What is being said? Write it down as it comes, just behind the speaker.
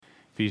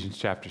Ephesians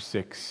chapter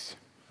 6.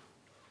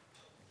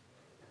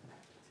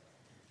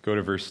 Go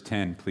to verse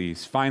 10,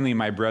 please. Finally,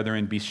 my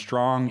brethren, be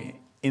strong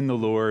in the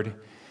Lord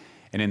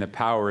and in the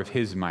power of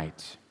his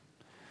might.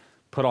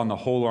 Put on the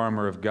whole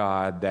armor of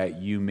God, that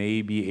you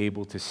may be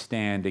able to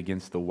stand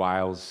against the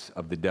wiles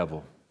of the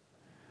devil.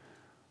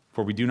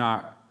 For we do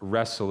not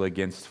wrestle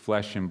against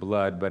flesh and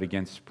blood, but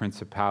against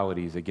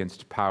principalities,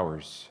 against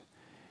powers,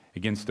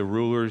 against the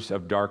rulers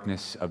of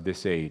darkness of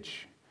this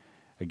age,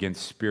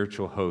 against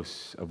spiritual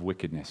hosts of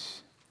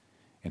wickedness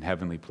in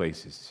heavenly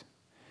places.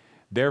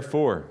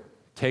 Therefore,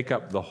 take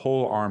up the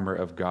whole armor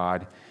of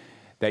God,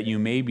 that you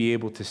may be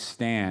able to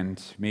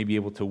stand, may be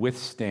able to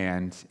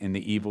withstand in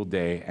the evil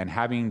day, and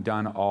having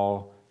done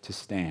all to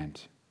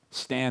stand.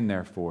 Stand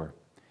therefore,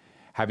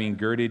 having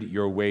girded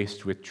your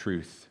waist with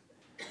truth,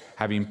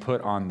 having put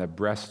on the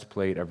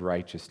breastplate of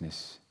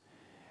righteousness,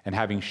 and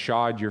having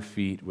shod your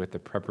feet with the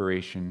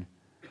preparation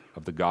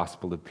of the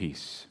gospel of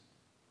peace.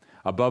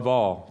 Above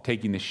all,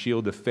 taking the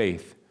shield of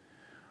faith,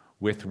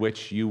 with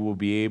which you will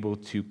be able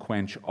to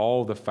quench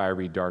all the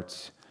fiery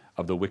darts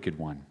of the wicked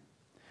one.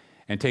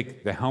 And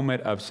take the helmet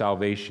of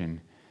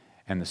salvation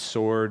and the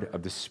sword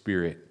of the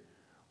Spirit,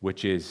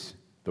 which is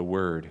the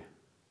word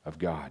of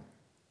God.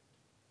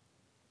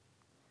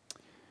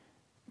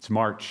 It's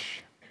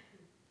March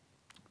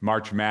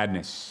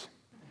Madness.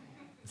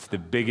 It's the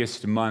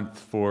biggest month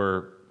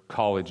for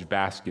college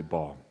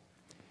basketball.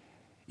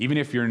 Even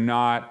if you're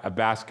not a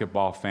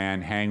basketball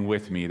fan, hang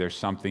with me, there's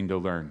something to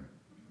learn.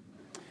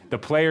 The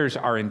players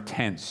are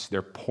intense.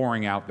 They're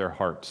pouring out their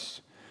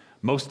hearts.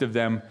 Most of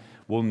them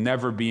will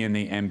never be in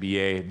the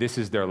NBA. This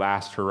is their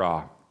last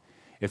hurrah.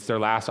 It's their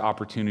last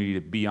opportunity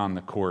to be on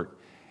the court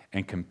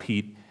and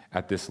compete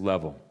at this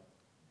level.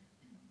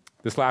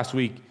 This last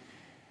week,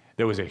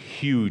 there was a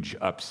huge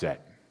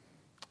upset.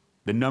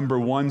 The number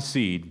 1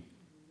 seed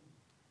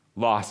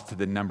lost to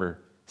the number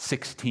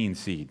 16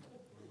 seed.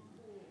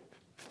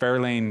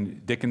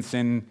 Fairlane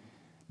Dickinson,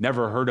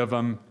 never heard of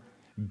him,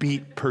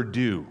 beat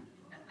Purdue.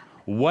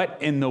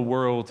 What in the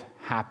world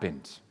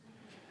happened?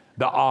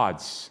 The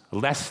odds,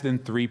 less than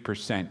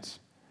 3%,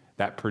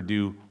 that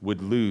Purdue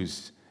would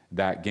lose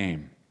that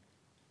game.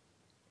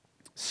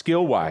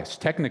 Skill-wise,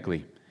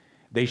 technically,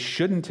 they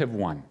shouldn't have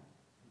won,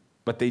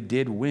 but they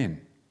did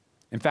win.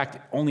 In fact,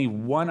 only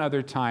one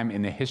other time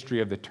in the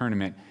history of the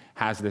tournament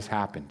has this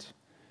happened.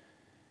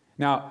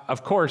 Now,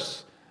 of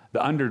course,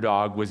 the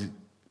underdog was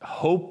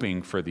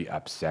hoping for the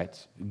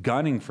upset,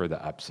 gunning for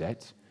the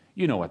upset.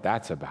 You know what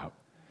that's about.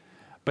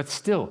 But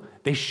still,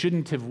 they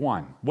shouldn't have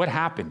won. What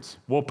happened?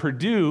 Well,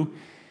 Purdue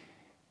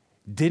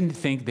didn't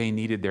think they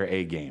needed their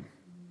A game.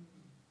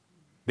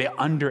 They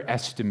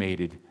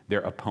underestimated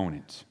their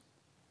opponent.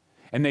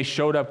 And they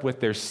showed up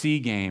with their C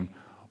game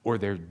or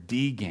their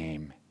D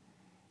game,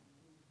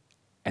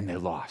 and they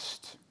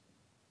lost.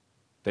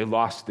 They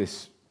lost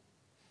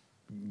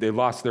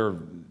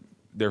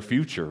their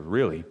future,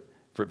 really,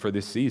 for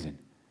this season.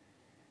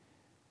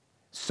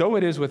 So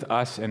it is with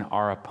us and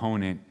our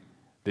opponent,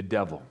 the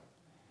devil.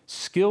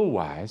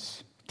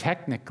 Skill-wise,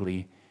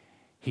 technically,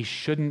 he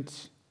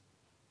shouldn't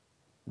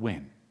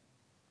win.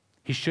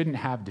 He shouldn't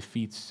have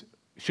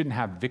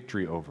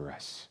victory over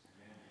us.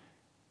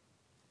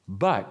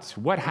 But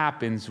what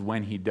happens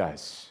when he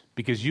does?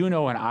 Because you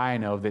know and I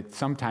know that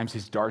sometimes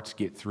his darts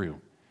get through.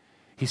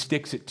 He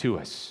sticks it to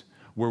us.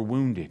 We're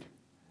wounded.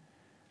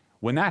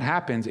 When that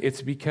happens,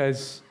 it's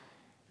because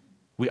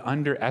we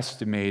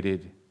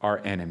underestimated our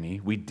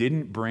enemy. We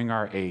didn't bring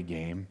our A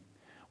game.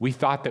 We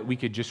thought that we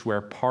could just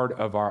wear part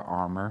of our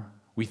armor.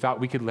 We thought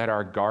we could let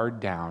our guard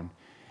down.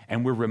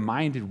 And we're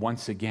reminded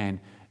once again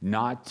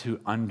not to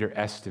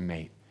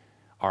underestimate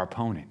our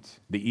opponent,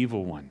 the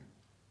evil one,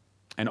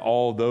 and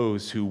all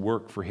those who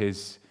work for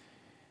his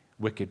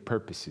wicked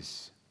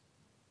purposes.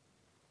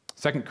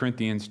 2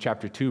 Corinthians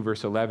chapter 2,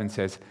 verse 11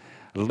 says,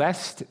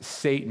 "Lest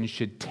Satan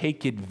should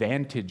take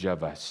advantage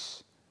of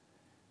us,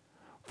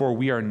 for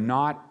we are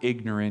not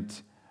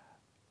ignorant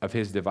of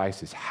his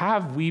devices."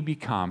 Have you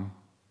become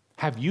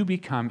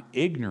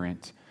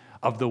ignorant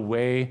of the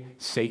way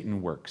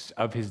Satan works,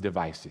 of his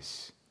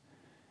devices?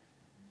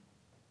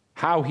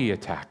 How he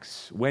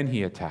attacks, when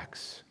he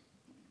attacks?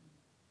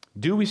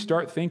 Do we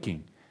start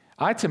thinking,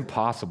 it's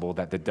impossible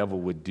that the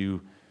devil would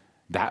do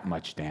that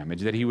much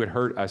damage, that he would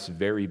hurt us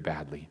very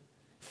badly?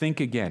 Think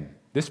again.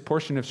 This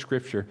portion of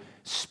Scripture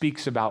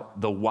speaks about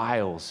the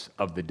wiles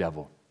of the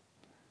devil.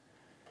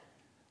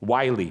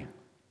 Wily.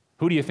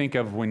 Who do you think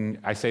of when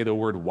I say the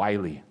word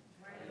wily?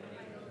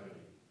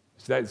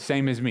 It's the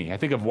same as me. I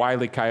think of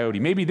Wile E. Coyote.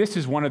 Maybe this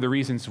is one of the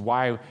reasons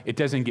why it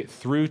doesn't get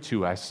through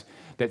to us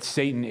that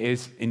Satan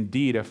is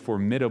indeed a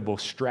formidable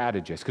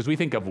strategist. Because we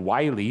think of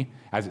Wile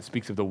as it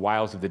speaks of the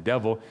wiles of the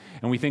devil,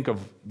 and we think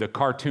of the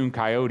cartoon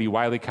coyote,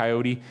 Wile E.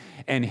 Coyote,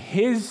 and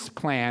his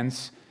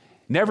plans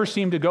never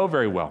seem to go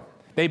very well.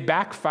 They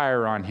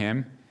backfire on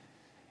him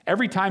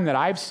every time that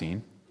I've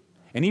seen.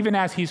 And even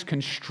as he's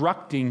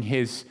constructing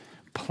his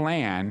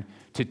plan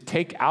to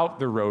take out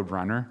the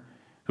Roadrunner,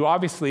 who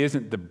obviously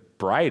isn't the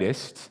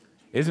brightest,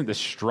 isn't the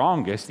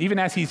strongest, even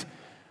as he's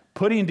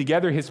putting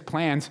together his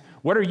plans.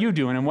 What are you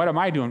doing and what am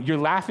I doing? You're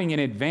laughing in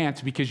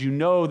advance because you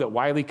know that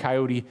Wile E.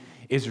 Coyote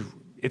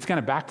it's going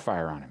to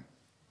backfire on him.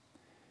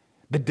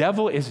 The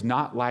devil is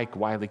not like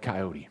Wile E.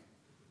 Coyote.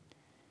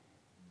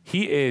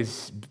 He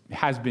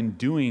has been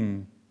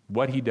doing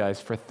what he does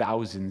for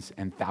thousands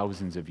and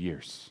thousands of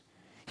years.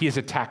 He is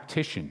a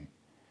tactician.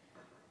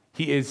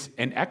 He is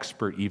an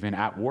expert even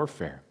at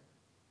warfare.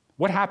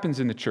 What happens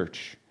in the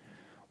church?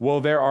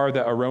 Well, there are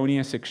the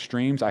erroneous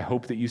extremes. I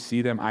hope that you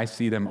see them. I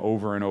see them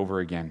over and over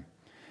again.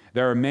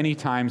 There are many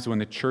times when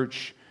the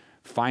church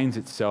finds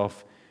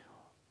itself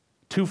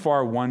too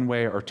far one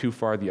way or too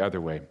far the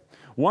other way.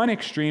 One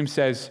extreme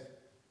says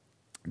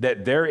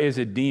that there is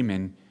a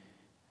demon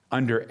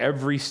under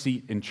every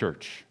seat in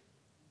church.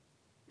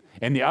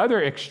 And the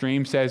other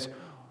extreme says,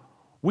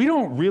 we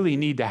don't really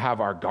need to have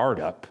our guard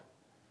up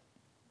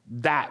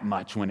that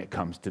much when it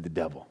comes to the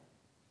devil.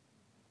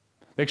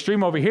 The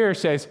extreme over here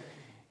says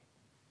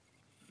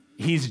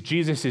he's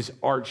Jesus'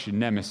 arch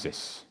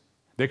nemesis.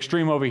 The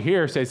extreme over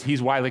here says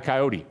he's Wile E.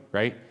 Coyote,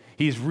 right?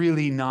 He's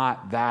really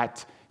not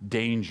that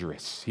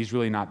dangerous. He's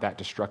really not that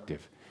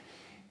destructive.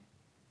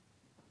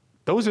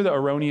 Those are the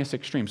erroneous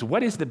extremes.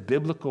 What is the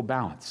biblical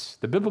balance?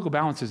 The biblical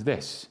balance is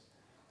this,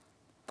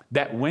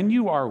 that when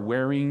you are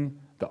wearing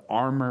the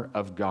armor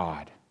of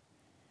God,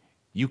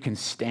 you can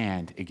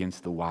stand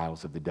against the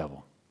wiles of the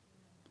devil.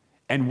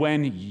 And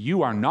when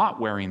you are not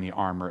wearing the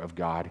armor of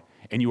God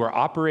and you are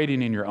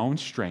operating in your own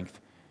strength,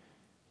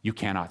 you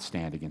cannot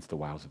stand against the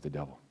wiles of the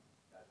devil.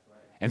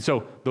 And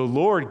so the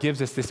Lord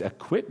gives us this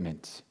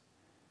equipment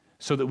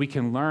so that we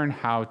can learn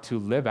how to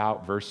live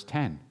out verse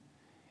 10.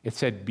 It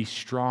said, be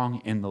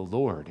strong in the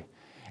Lord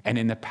and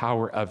in the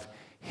power of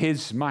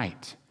his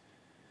might.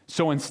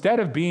 So instead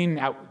of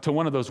being out to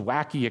one of those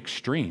wacky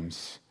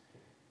extremes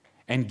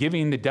and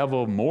giving the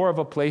devil more of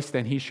a place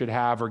than he should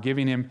have or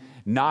giving him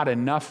not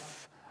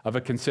enough of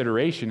a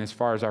consideration as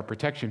far as our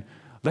protection,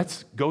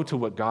 let's go to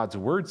what God's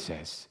word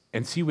says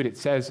and see what it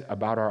says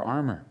about our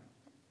armor.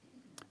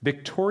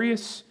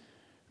 Victorious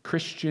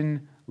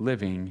Christian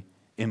living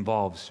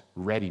involves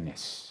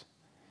readiness.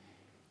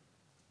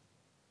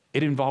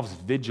 It involves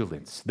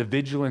vigilance, the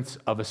vigilance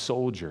of a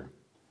soldier,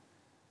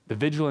 the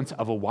vigilance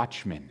of a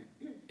watchman.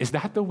 Is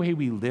that the way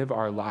we live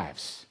our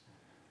lives?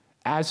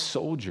 As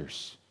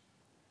soldiers,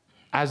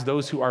 as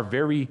those who are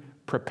very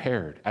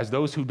prepared, as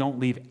those who don't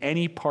leave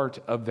any part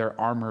of their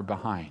armor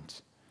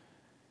behind.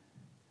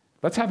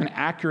 Let's have an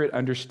accurate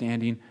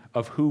understanding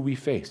of who we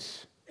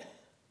face.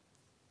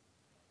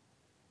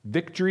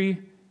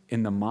 Victory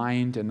in the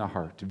mind and the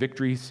heart.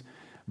 Victories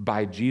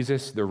by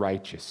Jesus the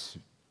righteous,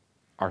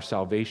 our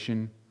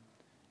salvation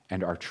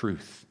and our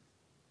truth.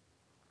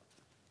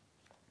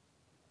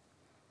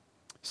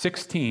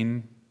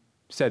 16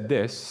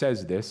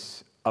 says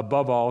this,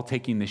 above all,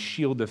 taking the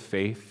shield of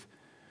faith,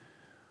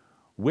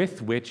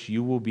 with which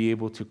you will be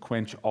able to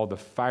quench all the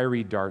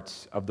fiery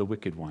darts of the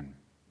wicked one.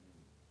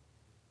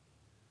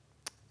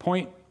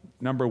 Point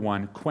number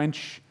 1,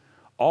 quench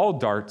all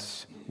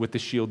darts with the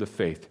shield of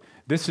faith.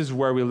 This is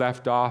where we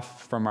left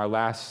off from our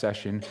last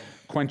session,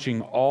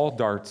 quenching all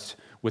darts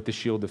with the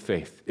shield of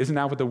faith. Isn't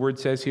that what the word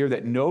says here?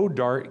 That no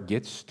dart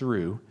gets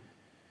through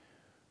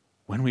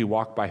when we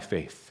walk by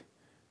faith.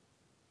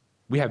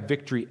 We have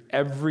victory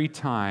every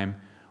time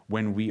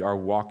when we are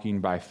walking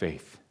by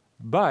faith.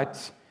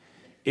 But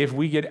if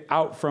we get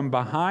out from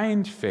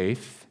behind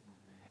faith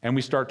and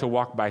we start to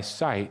walk by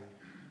sight,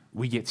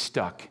 we get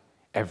stuck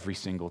every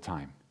single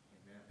time.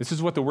 This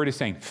is what the word is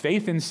saying.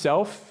 Faith in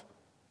self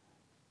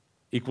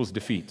equals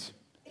defeat.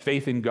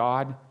 Faith in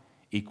God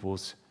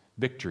equals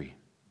victory.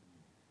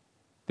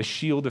 The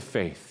shield of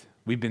faith.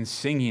 We've been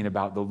singing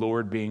about the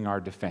Lord being our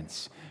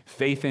defense.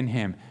 Faith in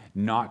him,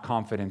 not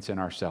confidence in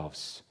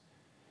ourselves.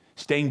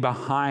 Staying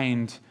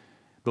behind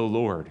the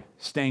Lord,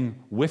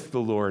 staying with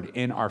the Lord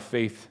in our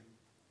faith.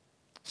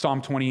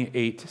 Psalm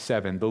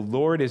 28:7, the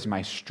Lord is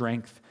my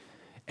strength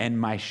and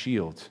my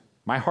shield.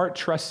 My heart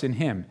trusts in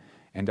him,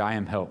 and I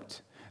am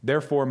helped.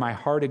 Therefore my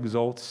heart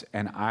exults,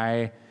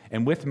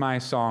 and with my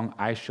song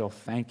I shall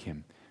thank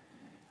him.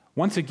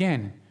 Once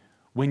again,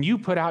 when you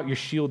put out your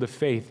shield of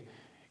faith,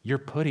 you're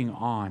putting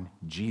on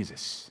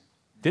Jesus.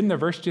 Didn't the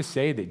verse just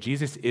say that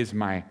Jesus is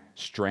my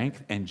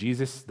strength and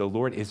Jesus, the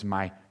Lord, is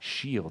my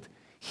shield?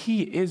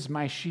 He is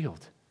my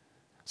shield.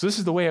 So this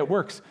is the way it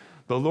works.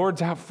 The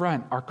Lord's out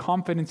front. Our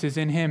confidence is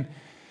in him.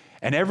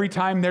 And every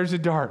time there's a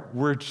dart,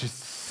 we're just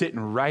sitting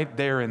right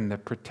there in the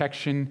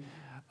protection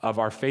of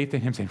our faith in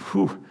him, saying,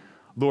 whew,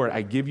 Lord,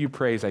 I give you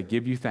praise, I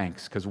give you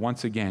thanks, because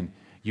once again,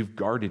 you've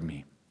guarded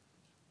me.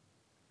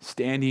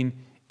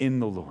 Standing in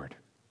the Lord.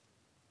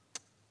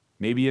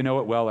 Maybe you know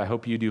it well. I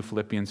hope you do.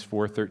 Philippians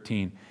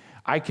 4:13.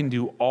 I can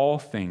do all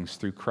things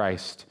through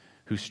Christ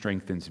who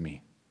strengthens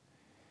me.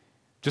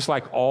 Just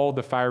like all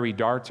the fiery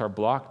darts are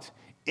blocked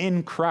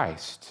in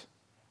Christ,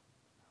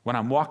 when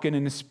I'm walking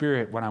in the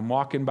Spirit, when I'm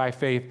walking by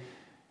faith,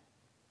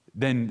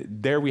 then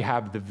there we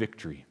have the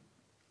victory.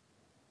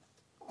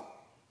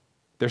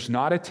 There's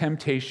not a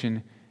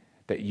temptation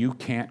that you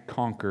can't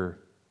conquer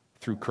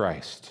through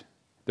Christ.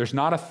 There's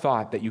not a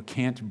thought that you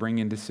can't bring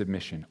into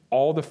submission.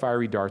 All the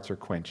fiery darts are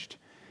quenched.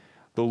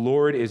 The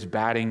Lord is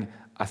batting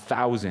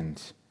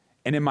 1,000.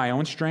 And in my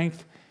own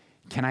strength,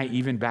 can I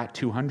even bat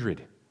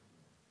 200?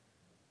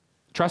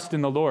 Trust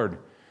in the Lord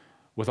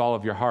with all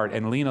of your heart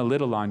and lean a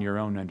little on your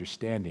own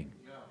understanding.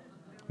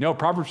 No,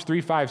 Proverbs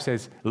 3:5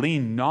 says,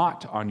 lean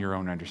not on your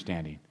own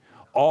understanding.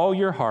 All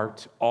your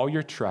heart, all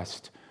your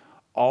trust,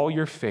 all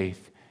your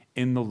faith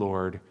in the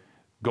Lord,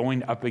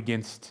 going up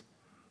against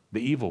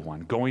the evil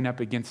one, going up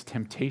against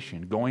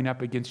temptation, going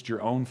up against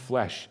your own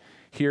flesh.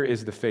 Here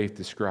is the faith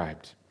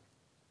described.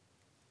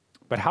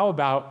 But how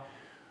about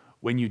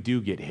when you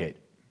do get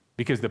hit?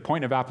 Because the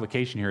point of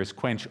application here is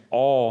quench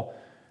all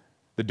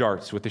the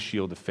darts with the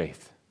shield of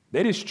faith.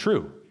 That is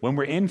true. When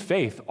we're in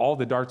faith, all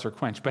the darts are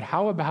quenched. But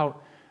how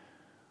about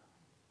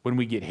when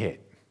we get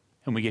hit,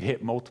 and we get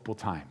hit multiple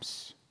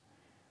times,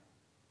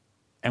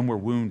 and we're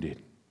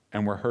wounded,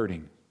 and we're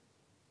hurting?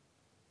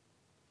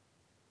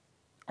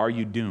 Are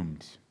you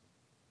doomed?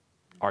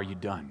 Are you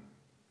done?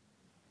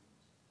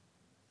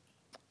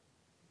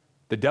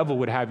 The devil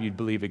would have you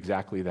believe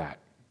exactly that.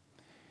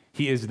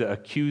 He is the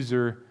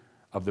accuser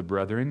of the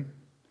brethren.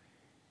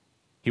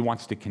 He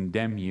wants to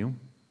condemn you.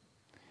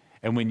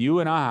 And when you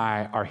and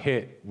I are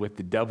hit with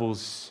the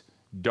devil's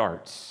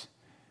darts,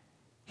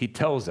 he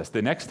tells us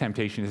the next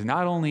temptation is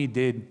not only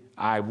did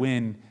I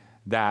win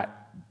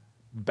that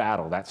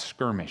battle, that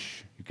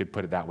skirmish, you could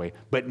put it that way,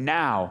 but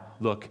now,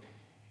 look,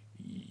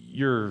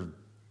 you're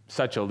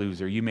such a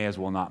loser, you may as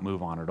well not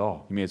move on at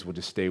all. You may as well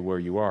just stay where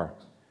you are.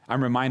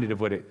 I'm reminded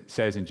of what it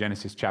says in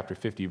Genesis chapter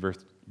 50,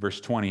 verse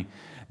 20,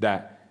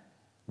 that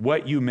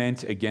what you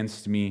meant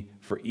against me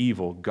for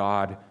evil,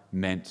 God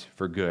meant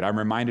for good. I'm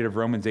reminded of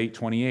Romans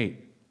 8:28,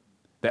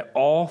 that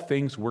all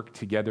things work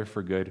together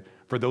for good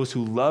for those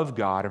who love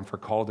God and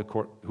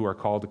who are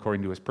called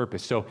according to his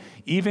purpose. So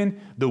even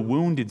the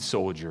wounded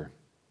soldier,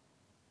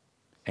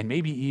 and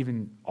maybe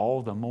even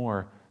all the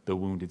more the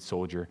wounded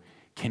soldier,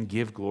 can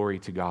give glory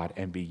to God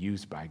and be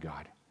used by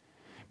God.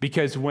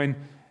 Because when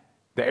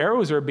the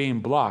arrows are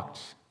being blocked,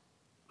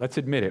 let's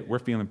admit it, we're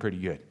feeling pretty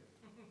good.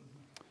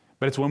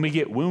 But it's when we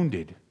get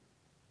wounded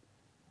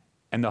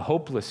and the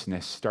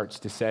hopelessness starts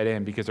to set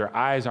in because our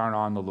eyes aren't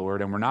on the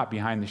Lord and we're not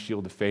behind the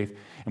shield of faith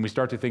and we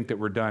start to think that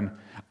we're done.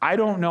 I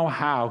don't know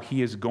how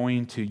he is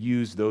going to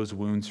use those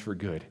wounds for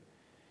good.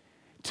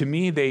 To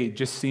me, they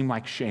just seem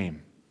like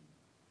shame.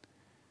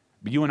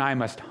 But you and I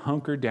must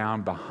hunker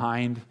down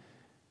behind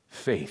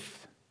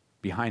faith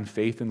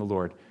in the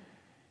Lord.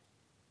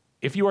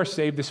 If you are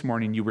saved this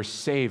morning, you were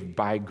saved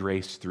by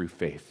grace through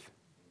faith.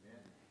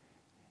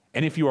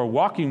 And if you are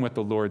walking with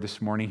the Lord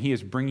this morning, he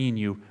is bringing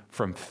you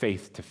from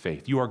faith to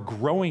faith. You are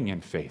growing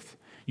in faith.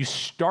 You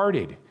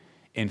started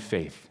in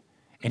faith,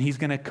 and he's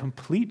going to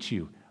complete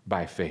you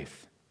by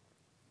faith.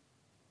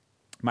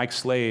 Mike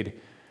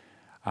Slade,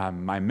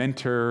 my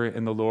mentor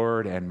in the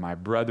Lord and my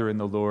brother in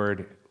the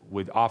Lord,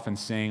 would often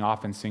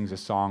sings a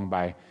song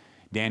by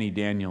Danny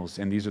Daniels,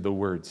 and these are the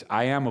words: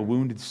 I am a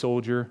wounded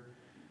soldier,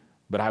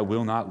 but I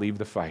will not leave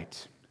the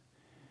fight,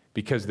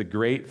 because the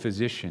great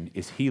physician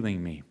is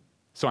healing me.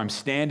 So I'm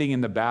standing in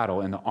the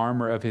battle in the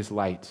armor of his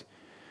light,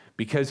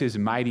 because his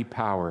mighty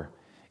power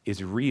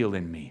is real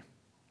in me.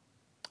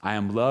 I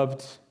am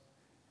loved,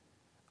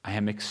 I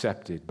am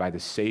accepted by the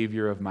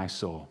Savior of my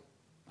soul.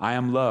 I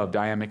am loved,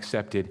 I am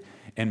accepted,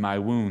 and my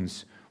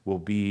wounds will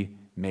be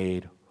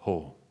made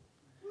whole.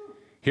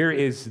 Here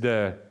is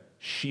the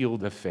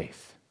shield of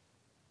faith.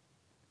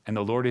 And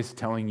the Lord is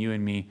telling you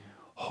and me,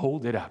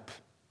 hold it up.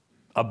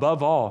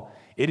 Above all,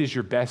 it is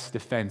your best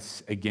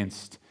defense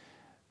against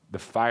the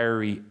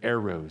fiery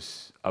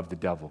arrows of the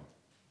devil.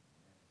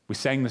 We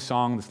sang the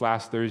song this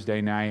last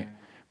Thursday night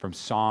from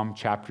Psalm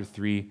chapter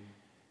 3,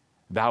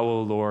 Thou,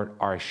 O Lord,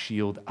 are a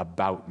shield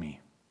about me.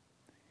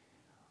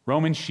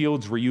 Roman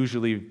shields were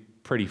usually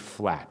pretty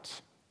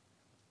flat.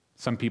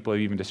 Some people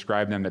have even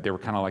described them that they were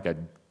kind of like a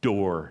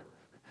door,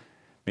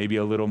 maybe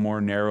a little more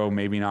narrow,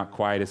 maybe not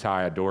quite as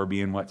high. A door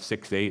being,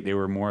 6'8", they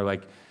were more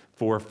like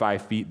 4 or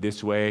 5 feet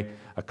this way,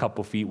 a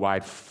couple feet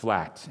wide,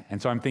 flat.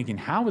 And so I'm thinking,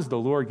 how is the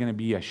Lord going to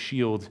be a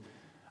shield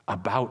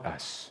about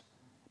us?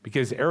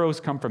 Because arrows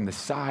come from the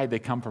side, they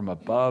come from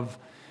above,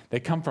 they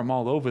come from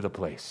all over the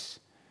place.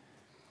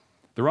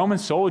 The Roman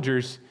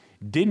soldiers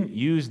didn't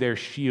use their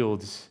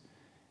shields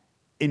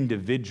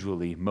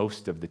individually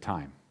most of the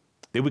time.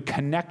 They would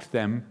connect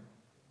them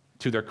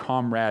to their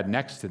comrade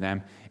next to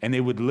them, and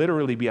they would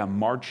literally be a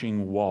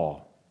marching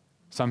wall.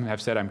 Some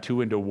have said I'm too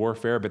into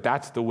warfare, but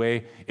that's the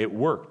way it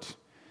worked.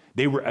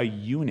 They were a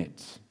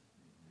unit.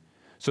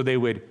 So they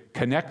would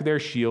connect their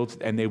shields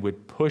and they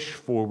would push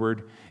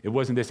forward. It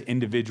wasn't this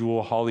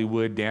individual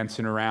Hollywood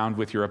dancing around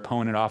with your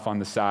opponent off on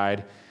the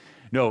side.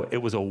 No, it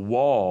was a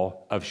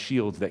wall of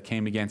shields that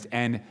came against.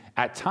 And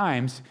at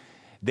times,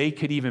 they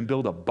could even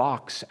build a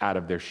box out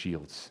of their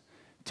shields,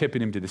 tipping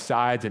them to the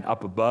sides and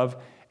up above,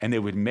 and they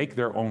would make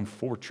their own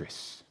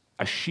fortress,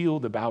 a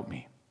shield about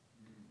me.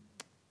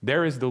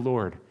 There is the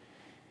Lord.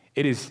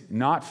 It is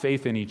not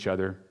faith in each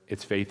other,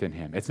 it's faith in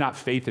him. It's not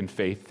faith in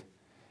faith,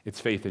 it's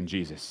faith in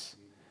Jesus.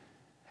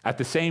 At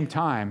the same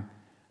time,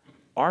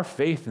 our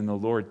faith in the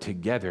Lord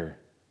together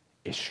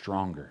is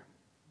stronger.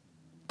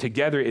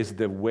 Together is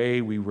the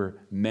way we were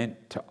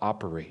meant to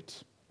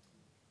operate.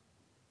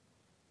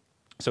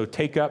 So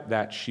take up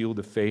that shield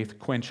of faith,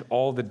 quench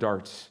all the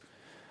darts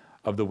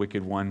of the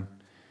wicked one.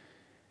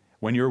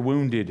 When you're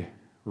wounded,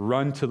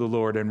 run to the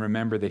Lord and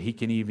remember that he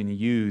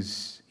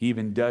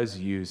even does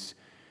use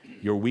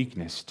your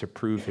weakness to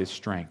prove his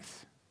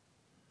strength.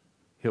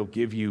 He'll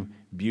give you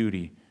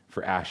beauty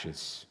for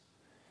ashes.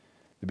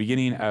 The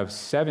beginning of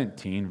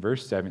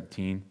verse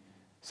 17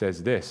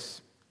 says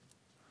this,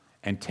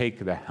 and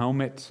take the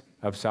helmet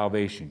of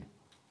salvation.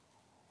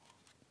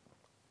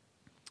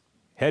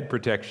 Head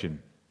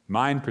protection,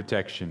 mind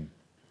protection,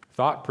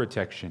 thought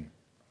protection.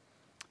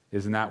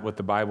 Isn't that what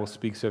the Bible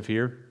speaks of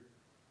here?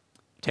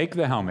 Take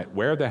the helmet,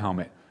 wear the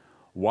helmet.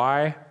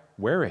 Why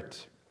wear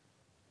it?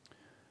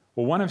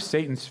 Well, one of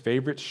Satan's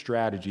favorite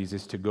strategies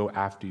is to go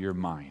after your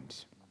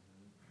mind,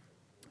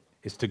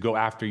 is to go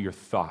after your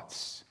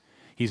thoughts.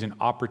 He's an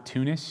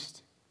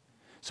opportunist,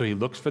 so he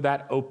looks for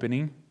that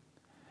opening.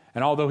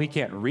 And although he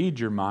can't read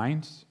your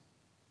mind,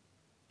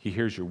 he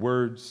hears your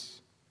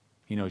words,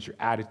 he knows your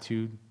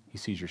attitude, he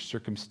sees your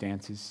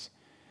circumstances,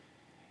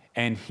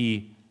 and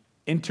he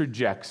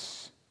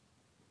interjects,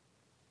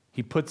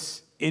 he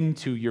puts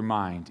into your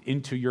mind,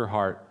 into your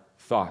heart,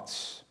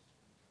 thoughts.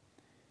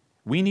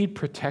 We need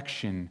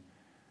protection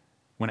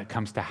when it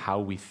comes to how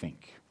we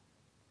think.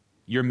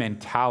 Your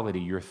mentality,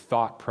 your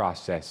thought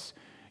process,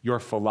 your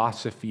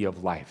philosophy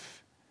of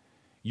life,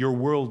 your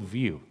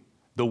worldview,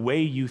 the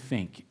way you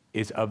think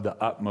is of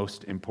the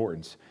utmost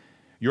importance.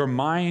 Your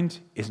mind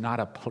is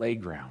not a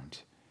playground,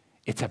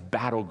 it's a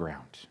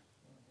battleground.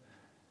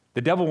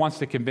 The devil wants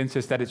to convince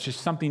us that it's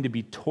just something to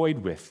be toyed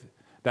with,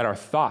 that our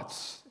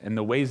thoughts and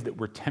the ways that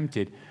we're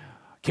tempted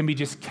can be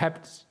just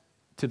kept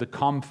to the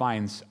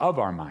confines of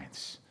our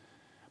minds.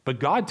 But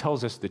God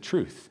tells us the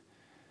truth,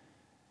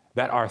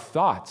 that our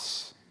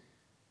thoughts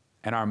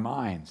and our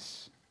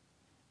minds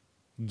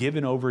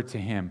given over to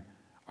him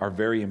are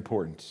very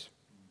important.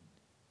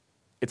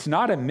 It's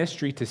not a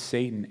mystery to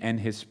Satan and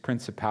his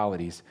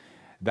principalities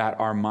that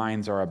our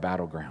minds are a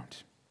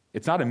battleground.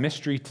 It's not a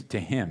mystery to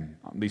him,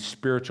 these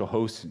spiritual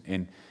hosts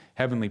in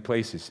heavenly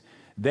places.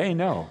 They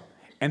know.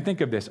 And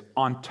think of this,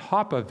 on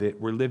top of it,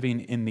 we're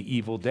living in the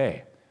evil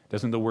day.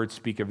 Doesn't the word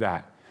speak of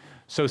that?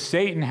 So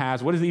Satan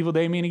has, what does the evil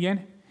day mean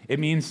again? It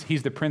means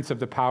he's the prince of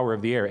the power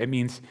of the air. It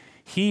means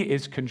he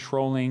is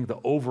controlling the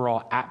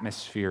overall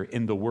atmosphere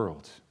in the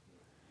world.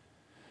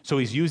 So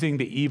he's using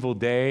the evil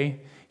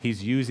day,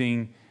 he's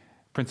using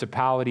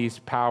principalities,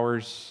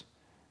 powers,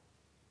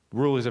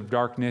 rulers of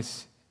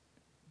darkness,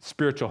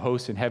 spiritual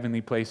hosts in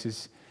heavenly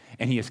places,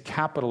 and he is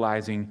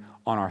capitalizing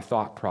on our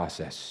thought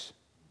process.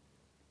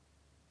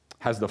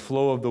 Has the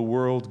flow of the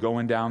world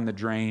going down the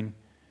drain?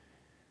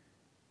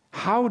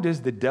 How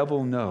does the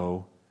devil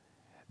know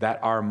that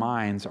our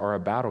minds are a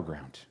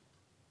battleground?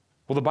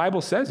 Well, the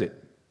Bible says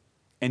it.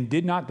 And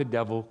did not the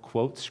devil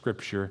quote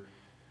scripture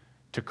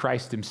to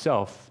Christ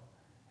himself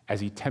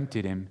as he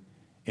tempted him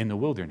in the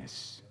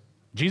wilderness?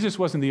 Jesus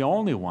wasn't the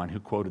only one who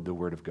quoted the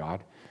word of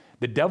God.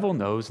 The devil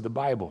knows the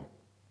Bible.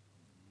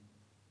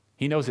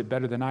 He knows it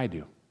better than I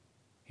do.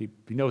 He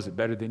knows it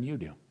better than you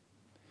do.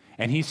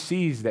 And he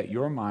sees that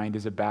your mind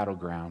is a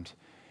battleground,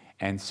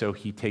 and so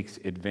he takes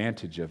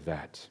advantage of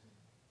that.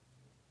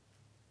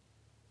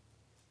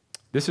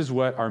 This is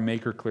what our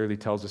Maker clearly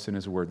tells us in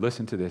his word.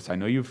 Listen to this. I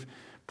know you've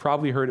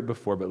probably heard it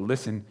before, but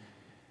listen.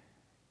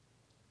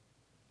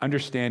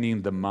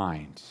 Understanding the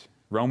mind.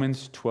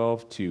 Romans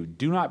 12:2.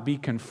 Do not be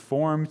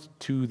conformed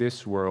to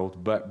this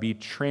world, but be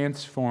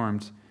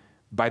transformed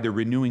by the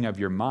renewing of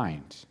your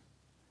mind,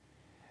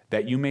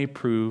 that you may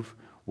prove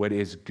what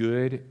is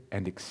good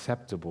and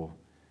acceptable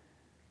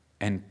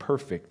and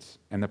perfect,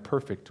 and the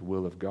perfect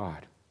will of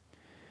God.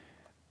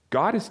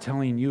 God is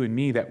telling you and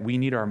me that we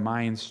need our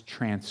minds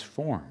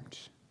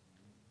transformed,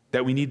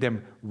 that we need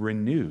them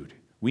renewed.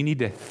 We need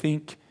to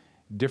think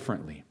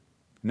differently,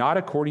 not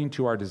according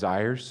to our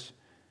desires,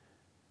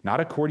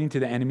 not according to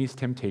the enemy's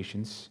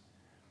temptations.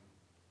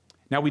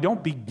 Now, we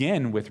don't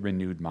begin with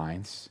renewed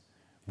minds.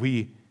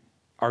 We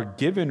are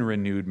given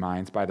renewed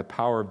minds by the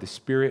power of the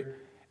Spirit,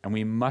 and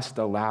we must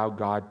allow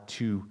God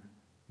to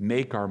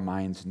make our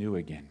minds new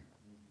again.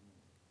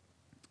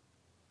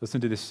 Listen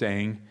to this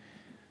saying,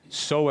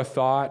 sow a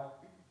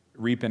thought,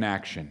 reap an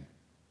action.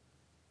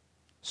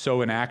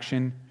 Sow an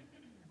action,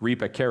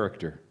 reap a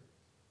character.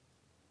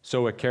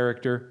 Sow a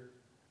character,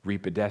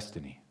 reap a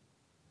destiny.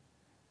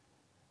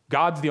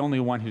 God's the only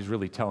one who's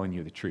really telling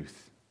you the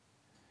truth,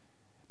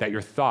 that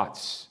your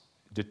thoughts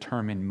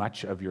determine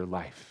much of your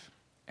life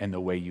and the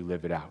way you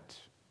live it out.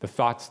 The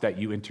thoughts that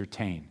you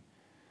entertain,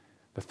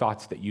 the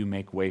thoughts that you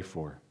make way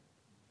for,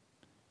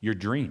 your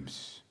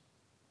dreams,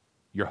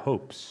 your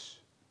hopes.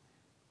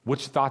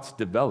 Which thoughts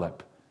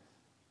develop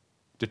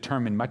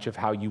determine much of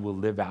how you will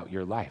live out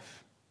your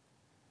life.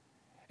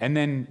 And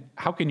then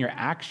how can your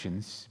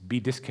actions be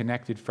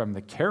disconnected from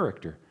the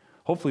character?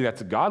 Hopefully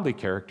that's a godly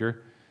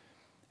character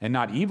and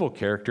not evil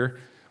character,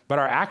 but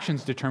our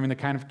actions determine the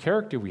kind of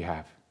character we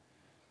have.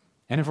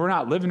 And if we're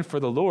not living for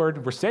the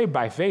Lord, we're saved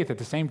by faith. At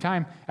the same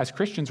time, as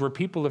Christians, we're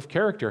people of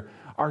character.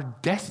 Our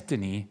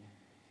destiny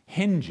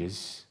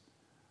hinges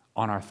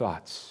on our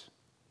thoughts.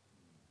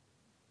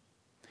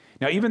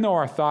 Now, even though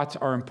our thoughts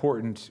are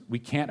important, we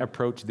can't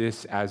approach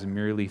this as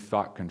merely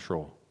thought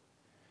control.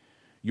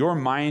 Your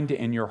mind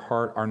and your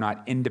heart are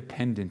not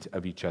independent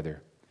of each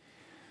other.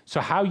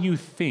 So how you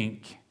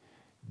think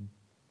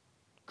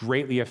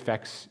greatly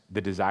affects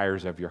the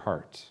desires of your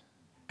heart.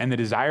 And the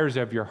desires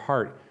of your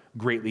heart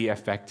greatly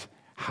affect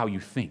how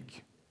you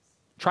think.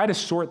 Try to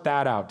sort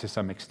that out to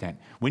some extent.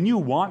 When you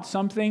want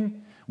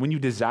something, when you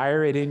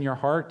desire it in your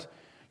heart,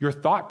 your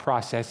thought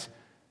process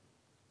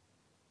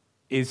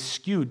is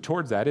skewed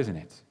towards that, isn't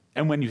it?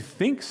 And when you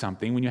think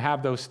something, when you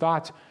have those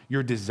thoughts,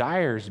 your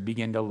desires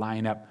begin to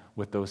line up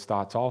with those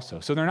thoughts also.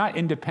 So they're not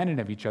independent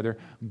of each other.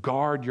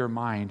 Guard your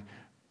mind.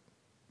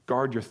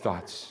 Guard your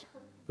thoughts.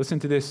 Listen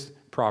to this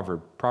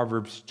proverb,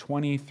 Proverbs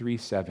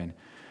 23:7.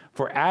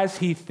 For as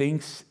he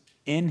thinks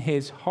in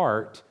his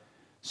heart,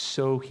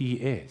 so he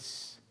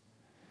is.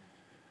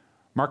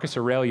 Marcus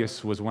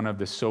Aurelius was one of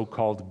the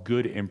so-called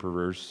good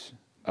emperors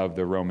of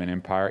the Roman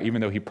Empire.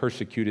 Even though he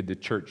persecuted the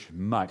church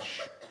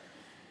much,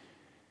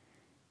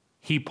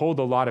 he pulled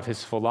a lot of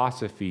his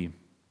philosophy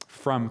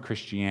from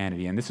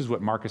Christianity. And this is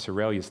what Marcus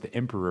Aurelius, the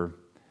emperor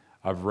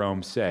of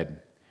Rome,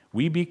 said: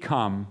 "We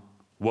become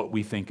what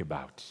we think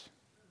about.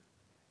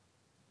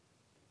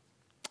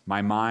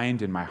 My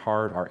mind and my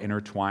heart are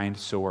intertwined,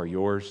 so are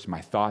yours. My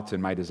thoughts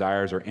and my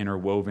desires are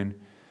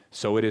interwoven,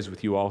 so it is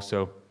with you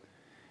also.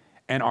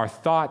 And our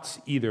thoughts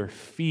either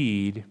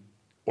feed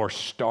or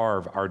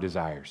starve our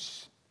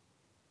desires."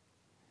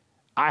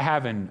 I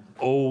have an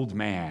old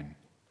man.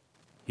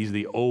 He's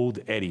the old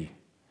Eddie.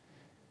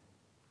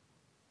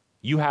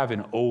 You have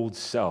an old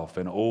self,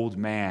 an old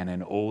man,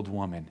 an old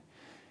woman.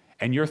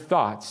 And your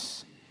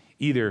thoughts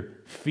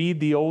either feed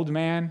the old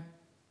man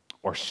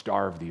or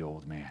starve the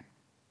old man.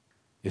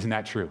 Isn't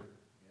that true?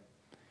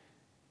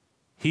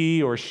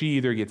 He or she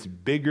either gets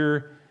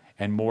bigger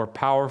and more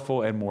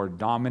powerful and more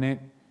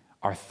dominant.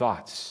 Our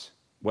thoughts,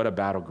 what a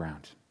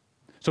battleground.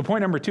 So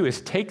point number 2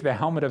 is take the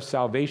helmet of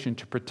salvation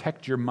to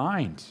protect your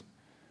mind.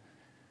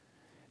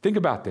 Think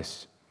about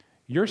this.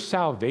 Your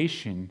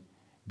salvation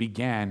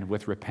began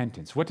with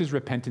repentance. What does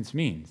repentance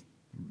mean?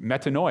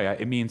 Metanoia,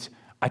 it means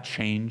a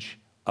change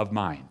of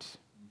mind.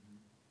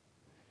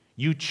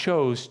 You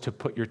chose to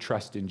put your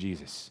trust in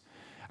Jesus.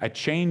 A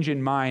change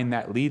in mind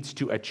that leads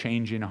to a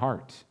change in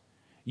heart.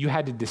 You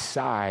had to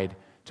decide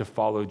to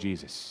follow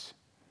Jesus.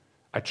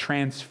 A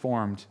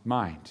transformed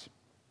mind.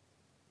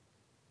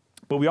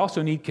 But we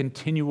also need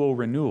continual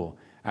renewal,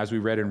 as we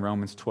read in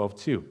Romans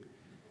 12:2.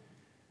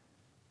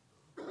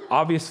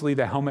 Obviously,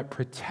 the helmet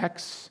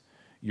protects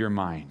your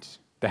mind.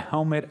 The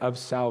helmet of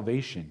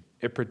salvation.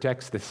 It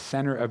protects the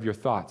center of your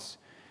thoughts.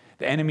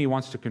 The enemy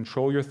wants to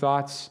control your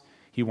thoughts.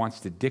 He wants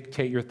to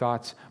dictate your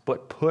thoughts,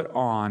 but put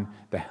on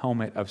the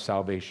helmet of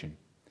salvation.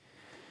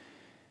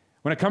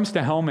 When it comes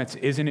to helmets,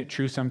 isn't it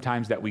true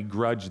sometimes that we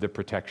grudge the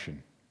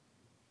protection?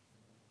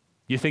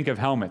 You think of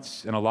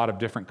helmets in a lot of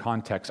different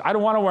contexts. I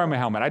don't want to wear my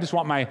helmet. I just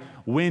want my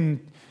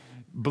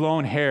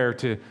wind-blown hair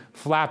to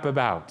flap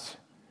about.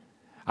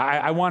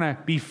 I want to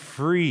be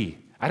free.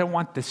 I don't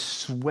want the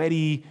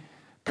sweaty,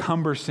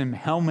 cumbersome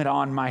helmet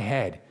on my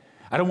head.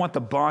 I don't want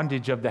the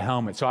bondage of the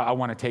helmet, so I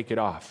want to take it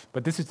off.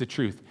 But this is the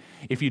truth.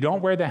 If you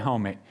don't wear the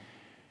helmet,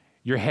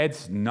 your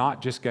head's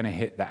not just going to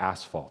hit the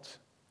asphalt.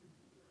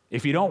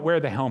 If you don't wear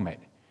the helmet,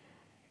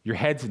 your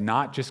head's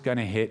not just going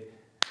to hit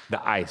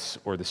the ice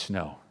or the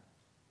snow.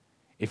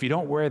 If you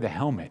don't wear the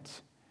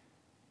helmet,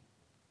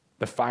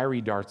 the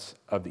fiery darts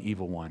of the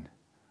evil one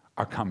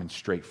are coming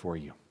straight for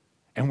you.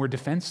 And we're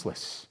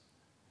defenseless.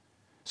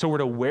 So we're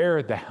to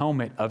wear the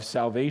helmet of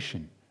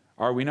salvation,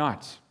 are we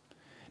not?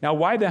 Now,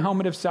 why the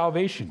helmet of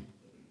salvation?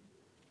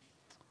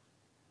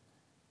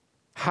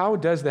 How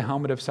does the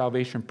helmet of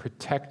salvation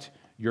protect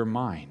your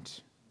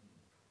mind?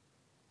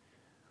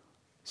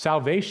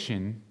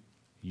 Salvation,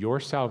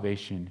 your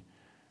salvation,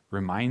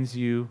 reminds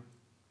you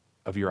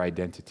of your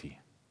identity.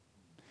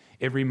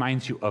 It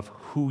reminds you of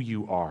who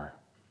you are.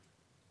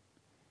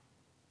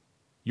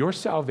 Your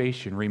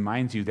salvation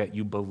reminds you that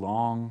you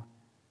belong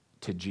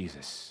to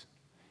Jesus,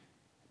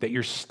 that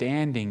your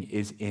standing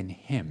is in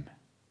Him,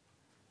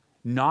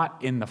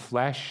 not in the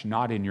flesh,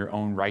 not in your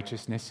own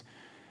righteousness.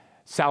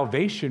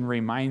 Salvation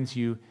reminds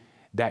you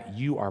that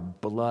you are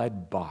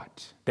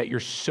blood-bought, that you're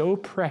so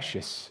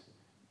precious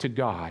to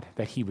God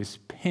that He was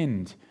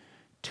pinned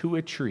to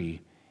a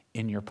tree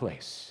in your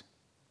place.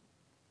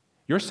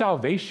 Your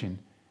salvation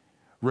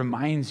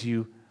reminds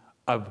you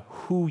of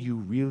who you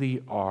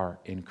really are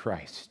in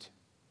Christ.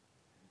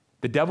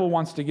 The devil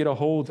wants to get a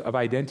hold of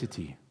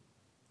identity.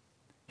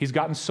 He's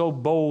gotten so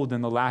bold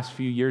in the last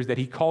few years that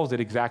he calls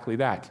it exactly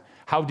that.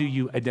 How do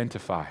you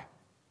identify?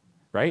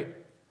 Right?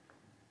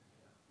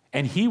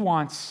 And he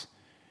wants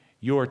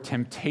your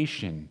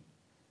temptation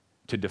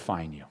to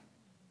define you.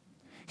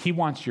 He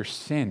wants your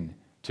sin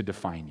to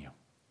define you.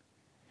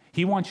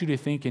 He wants you to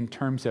think in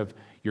terms of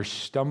you're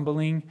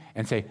stumbling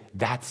and say,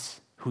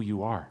 that's who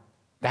you are.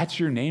 That's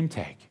your name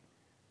tag.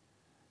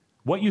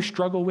 What you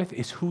struggle with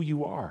is who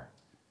you are,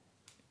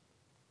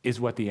 is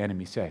what the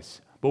enemy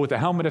says. But with the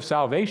helmet of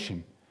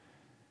salvation,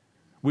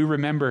 we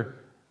remember,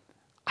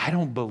 I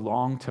don't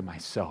belong to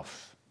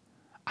myself.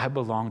 I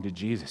belong to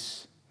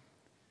Jesus.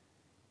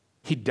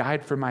 He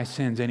died for my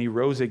sins, and he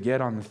rose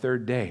again on the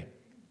third day.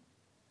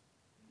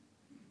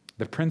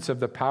 The prince of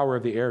the power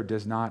of the air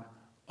does not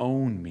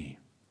own me.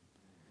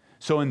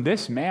 So in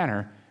this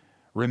manner,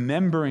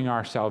 remembering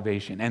our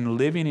salvation and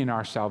living in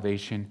our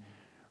salvation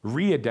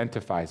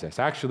re-identifies us.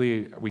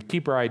 Actually, we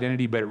keep our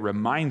identity, but it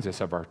reminds us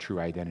of our true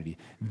identity.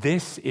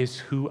 This is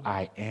who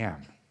I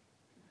am.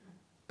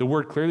 The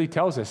word clearly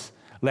tells us,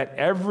 let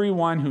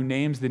everyone who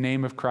names the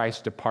name of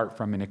Christ depart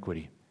from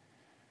iniquity.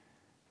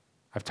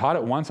 I've taught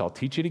it once, I'll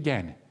teach it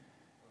again.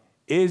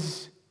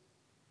 Is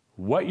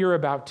what you're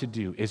about to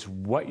do, is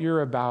what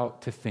you're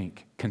about to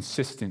think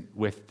consistent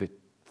with the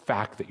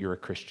fact that you're a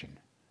Christian?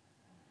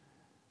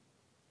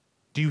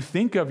 Do you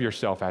think of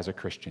yourself as a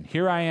Christian?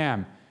 Here I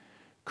am,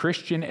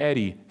 Christian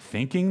Eddie,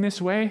 thinking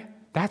this way?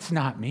 That's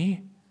not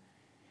me.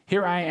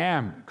 Here I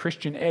am,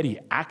 Christian Eddie,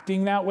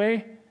 acting that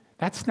way?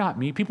 That's not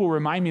me. People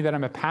remind me that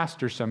I'm a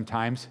pastor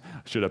sometimes.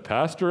 Should a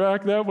pastor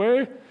act that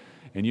way?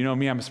 And you know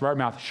me, I'm a smart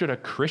mouth. Should a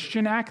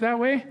Christian act that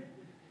way?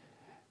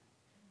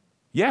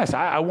 Yes,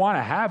 I want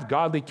to have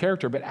godly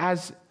character, but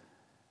as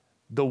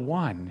the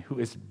one who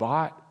is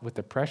bought with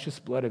the precious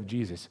blood of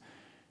Jesus,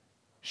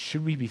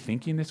 should we be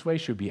thinking this way?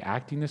 Should we be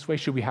acting this way?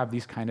 Should we have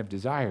these kind of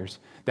desires?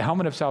 The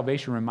helmet of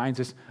salvation reminds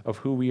us of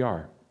who we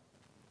are.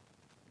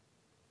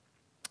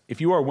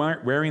 If you are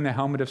wearing the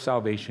helmet of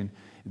salvation,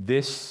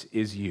 this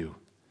is you.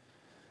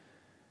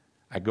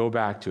 I go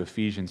back to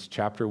Ephesians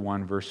chapter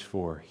 1, verse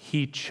 4.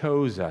 He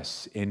chose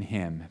us in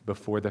him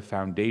before the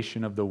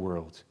foundation of the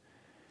world,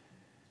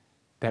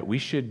 that we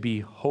should be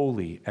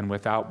holy and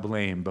without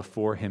blame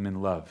before him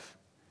in love,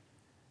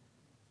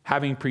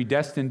 having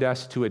predestined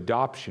us to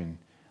adoption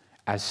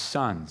as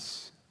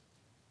sons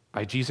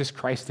by Jesus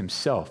Christ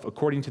himself,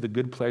 according to the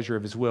good pleasure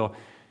of his will.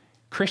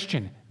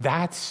 Christian,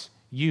 that's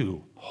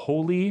you,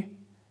 holy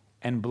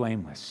and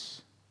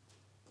blameless.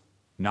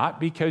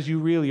 Not because you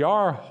really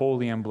are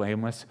holy and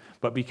blameless,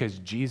 but because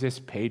Jesus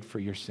paid for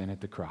your sin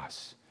at the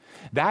cross.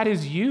 That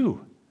is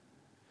you,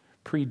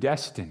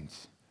 predestined,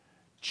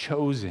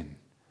 chosen,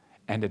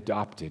 and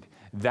adopted.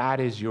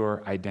 That is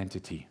your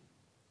identity.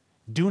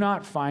 Do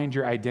not find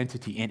your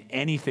identity in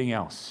anything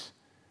else.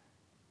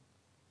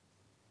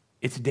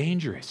 It's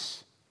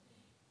dangerous.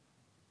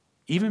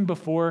 Even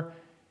before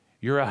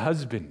you're a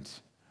husband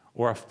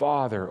or a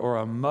father or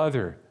a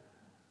mother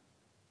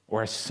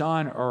or a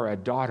son or a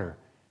daughter,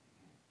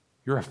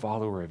 you're a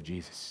follower of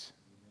Jesus.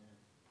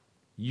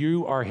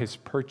 You are his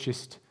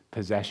purchased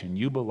possession.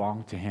 You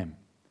belong to him.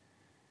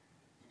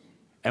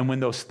 And when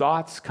those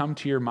thoughts come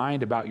to your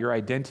mind about your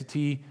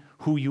identity,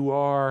 who you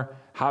are,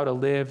 how to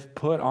live,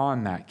 put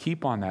on that,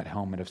 keep on that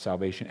helmet of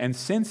salvation. And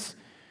since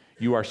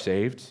you are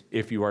saved,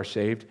 if you are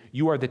saved,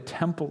 you are the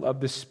temple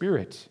of the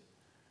Spirit.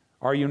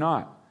 Are you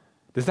not?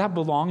 Does that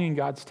belong in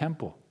God's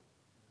temple?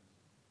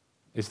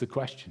 Is the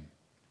question.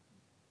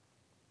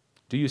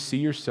 Do you see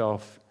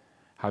yourself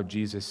how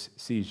Jesus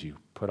sees you?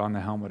 Put on the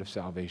helmet of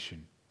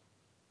salvation.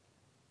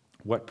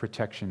 What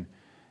protection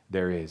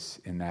there is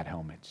in that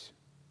helmet.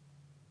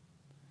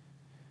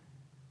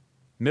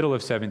 Middle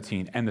of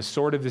 17, and the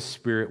sword of the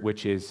Spirit,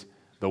 which is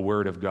the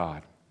word of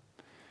God.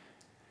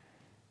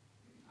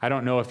 I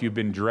don't know if you've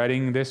been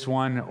dreading this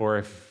one or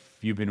if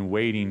you've been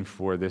waiting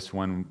for this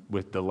one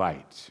with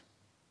delight.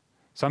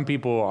 Some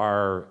people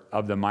are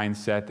of the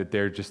mindset that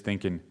they're just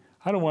thinking,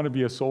 I don't want to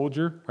be a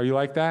soldier. Are you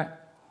like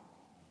that?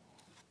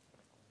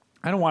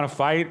 I don't want to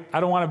fight. I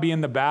don't want to be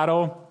in the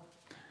battle.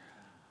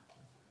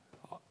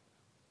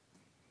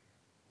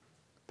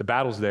 The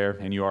battle's there,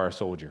 and you are a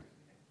soldier.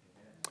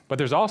 But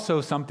there's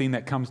also something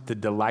that comes to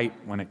delight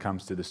when it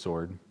comes to the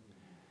sword.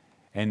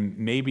 And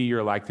maybe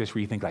you're like this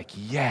where you think like,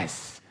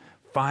 yes,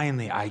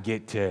 finally I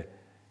get to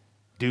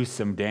do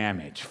some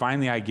damage.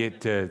 Finally I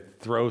get to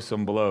throw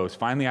some blows.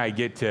 Finally I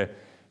get to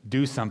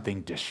do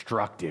something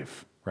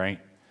destructive, right?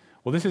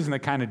 Well, this isn't the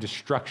kind of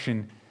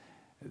destruction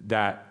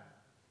that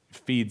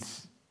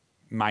feeds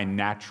my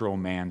natural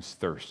man's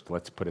thirst.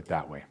 Let's put it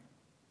that way.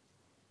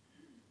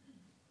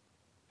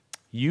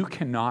 You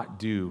cannot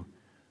do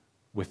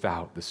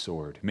without the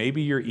sword.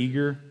 Maybe you're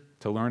eager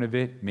to learn of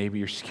it. Maybe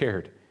you're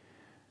scared.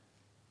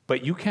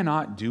 But you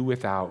cannot do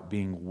without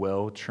being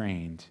well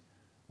trained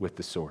with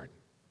the sword.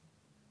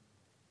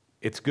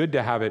 It's good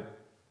to have it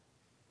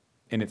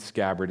in its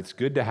scabbard. It's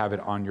good to have it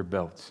on your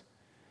belt.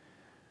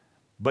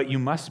 But you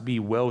must be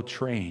well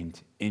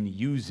trained in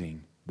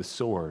using the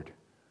sword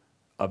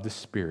of the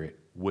Spirit,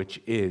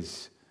 which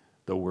is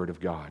the Word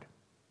of God.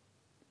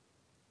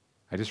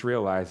 I just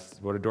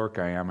realized what a dork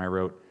I am. I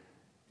wrote,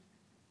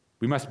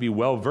 we must be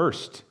well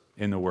versed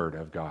in the Word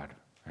of God,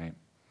 right?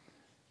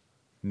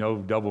 No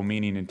double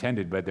meaning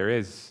intended, but there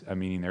is a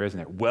meaning there, isn't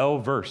it? Well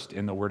versed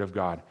in the Word of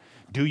God.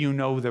 Do you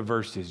know the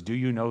verses? Do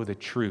you know the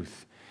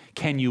truth?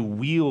 Can you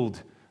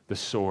wield the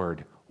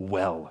sword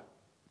well?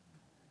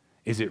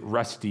 Is it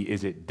rusty?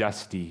 Is it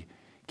dusty?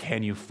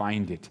 Can you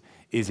find it?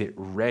 Is it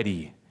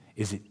ready?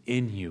 Is it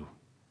in you?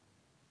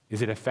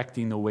 Is it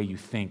affecting the way you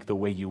think, the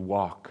way you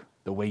walk,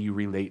 the way you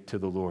relate to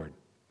the Lord?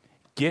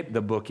 Get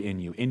the book in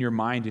you, in your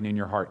mind and in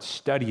your heart.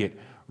 Study it,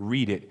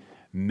 read it,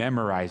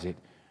 memorize it,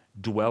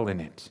 dwell in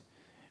it.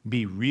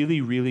 Be really,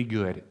 really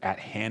good at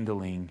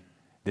handling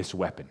this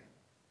weapon,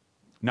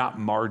 not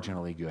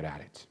marginally good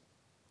at it.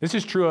 This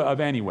is true of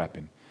any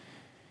weapon.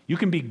 You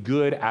can be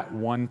good at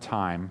one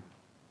time,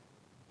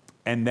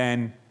 and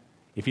then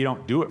if you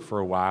don't do it for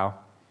a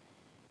while,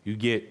 you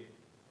get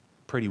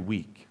pretty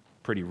weak,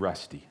 pretty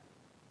rusty.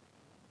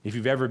 If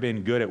you've ever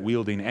been good at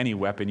wielding any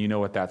weapon, you know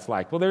what that's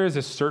like. Well, there is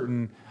a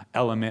certain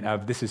element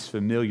of this is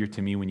familiar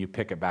to me when you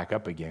pick it back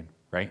up again,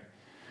 right?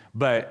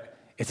 But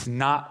it's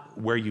not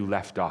where you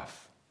left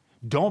off.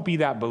 Don't be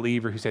that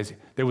believer who says,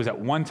 there was at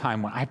one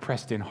time when I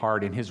pressed in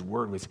hard and his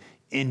word was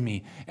in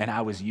me and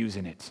I was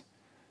using it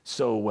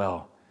so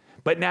well.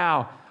 But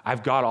now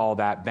I've got all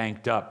that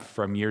banked up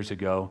from years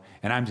ago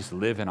and I'm just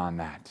living on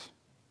that.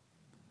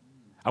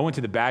 I went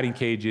to the batting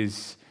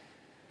cages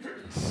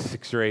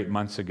 6 or 8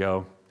 months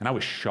ago and I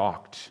was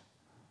shocked.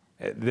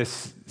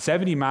 This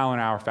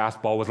 70-mile-an-hour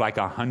fastball was like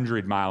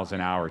 100 miles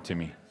an hour to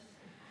me.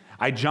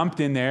 I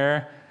jumped in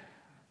there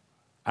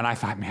and I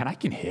thought, man, I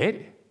can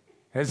hit.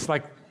 It's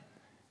like,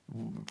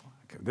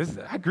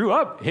 I grew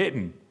up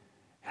hitting.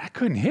 I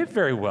couldn't hit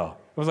very well.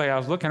 It was like I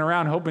was looking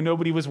around hoping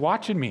nobody was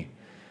watching me.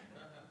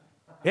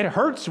 It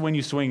hurts when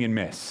you swing and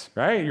miss,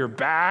 right? You're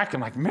back.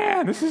 I'm like,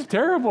 man, this is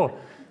terrible.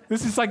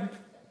 This is like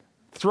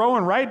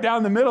throwing right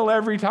down the middle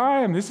every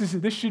time.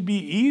 This should be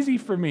easy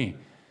for me.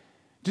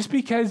 Just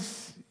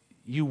because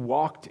you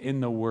walked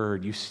in the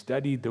Word, you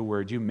studied the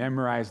Word, you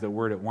memorized the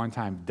Word at one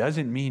time,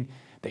 doesn't mean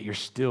that you're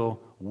still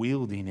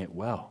wielding it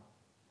well.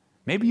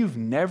 Maybe you've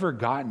never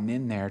gotten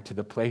in there to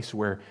the place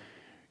where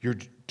you're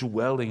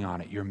dwelling on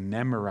it, you're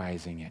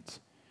memorizing it.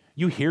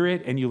 You hear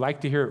it and you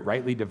like to hear it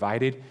rightly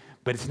divided,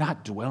 but it's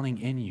not dwelling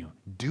in you.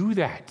 Do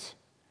that.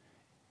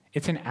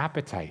 It's an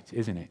appetite,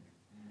 isn't it?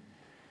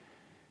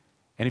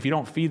 And if you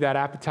don't feed that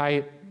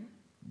appetite,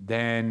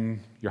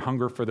 then your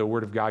hunger for the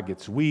Word of God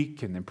gets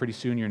weak, and then pretty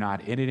soon you're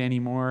not in it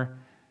anymore.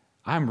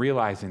 I'm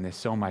realizing this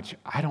so much.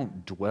 I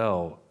don't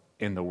dwell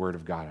in the Word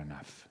of God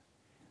enough.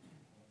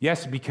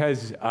 Yes,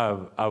 because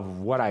of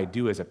what I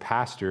do as a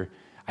pastor,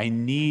 I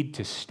need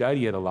to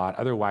study it a lot,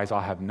 otherwise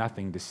I'll have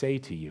nothing to say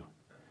to you.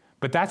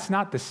 But that's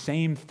not the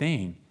same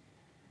thing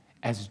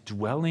as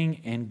dwelling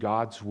in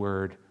God's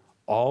Word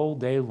all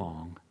day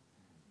long.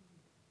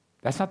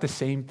 That's not the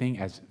same thing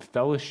as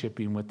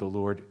fellowshipping with the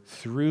Lord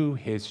through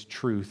His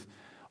truth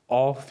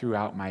all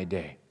throughout my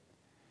day.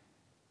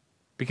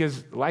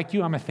 Because like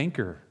you, I'm a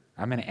thinker,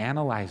 I'm an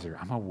analyzer,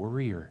 I'm a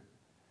worrier.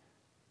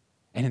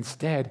 And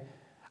instead,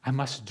 I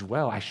must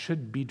dwell. I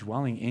should be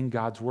dwelling in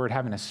God's Word,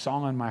 having a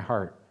song on my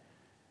heart,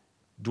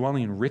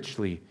 dwelling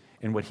richly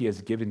in what He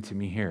has given to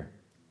me here.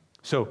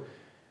 So,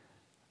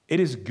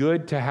 it is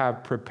good to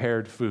have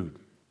prepared food.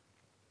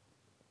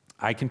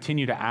 I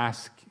continue to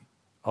ask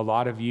a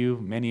lot of you,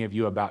 many of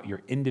you, about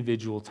your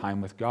individual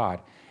time with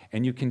God.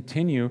 And you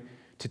continue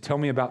to tell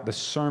me about the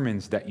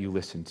sermons that you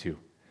listen to.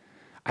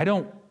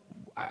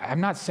 I'm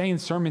not saying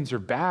sermons are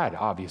bad,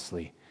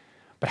 obviously.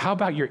 But how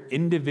about your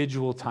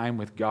individual time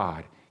with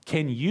God?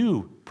 Can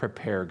you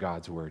prepare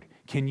God's Word?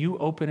 Can you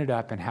open it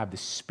up and have the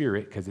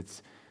Spirit, because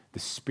it's the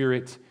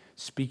Spirit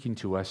speaking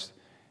to us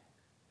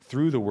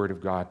through the Word of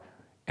God,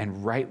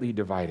 and rightly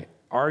divide it?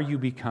 Are you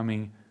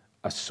becoming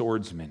a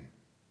swordsman?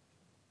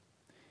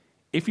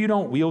 If you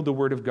don't wield the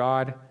Word of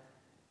God,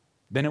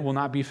 then it will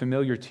not be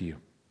familiar to you.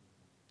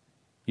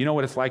 You know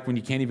what it's like when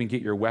you can't even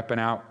get your weapon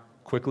out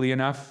quickly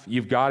enough?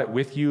 You've got it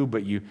with you,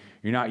 but you're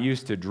not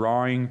used to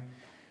drawing.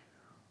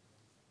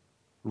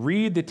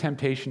 Read the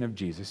temptation of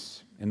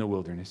Jesus in the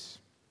wilderness.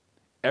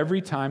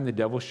 Every time the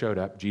devil showed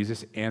up,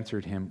 Jesus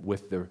answered him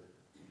with the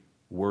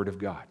Word of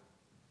God.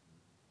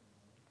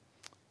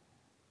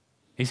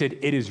 He said,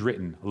 "It is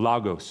written,"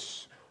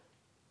 logos.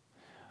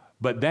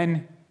 But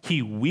then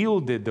he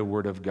wielded the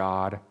Word of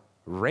God,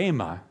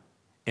 rhema,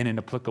 in an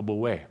applicable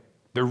way.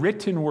 The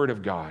written Word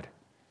of God.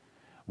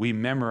 We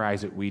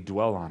memorize it, we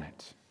dwell on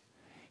it.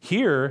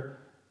 Here,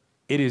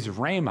 it is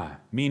rhema,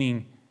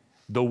 meaning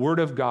the Word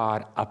of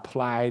God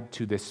applied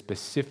to the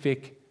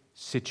specific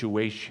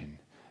situation,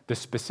 the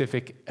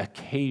specific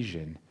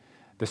occasion,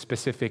 the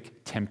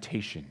specific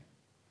temptation.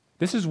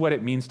 This is what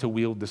it means to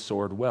wield the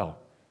sword well.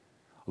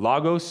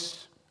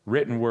 Logos,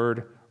 written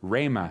word;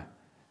 rhema,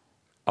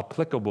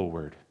 applicable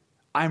word.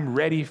 I'm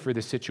ready for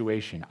the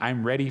situation.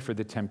 I'm ready for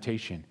the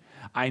temptation.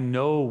 I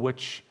know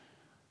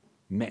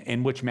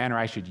in which manner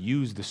I should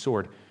use the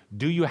sword.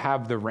 Do you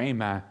have the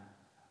rhema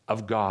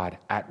of God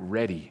at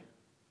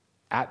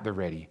the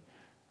ready,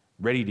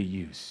 ready to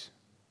use?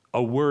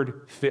 A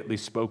word fitly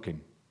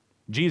spoken.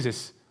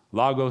 Jesus,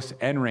 logos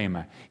and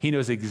rhema. He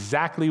knows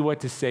exactly what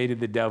to say to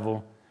the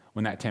devil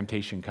when that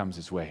temptation comes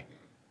his way.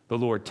 The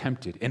Lord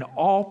tempted in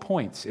all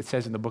points, it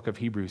says in the book of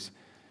Hebrews,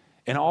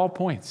 in all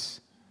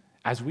points,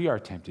 as we are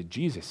tempted,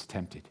 Jesus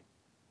tempted.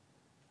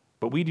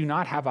 But we do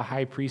not have a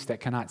high priest that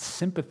cannot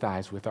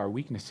sympathize with our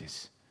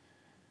weaknesses.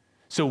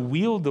 So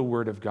wield the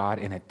word of God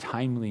in a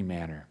timely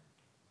manner,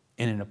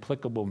 in an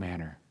applicable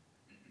manner,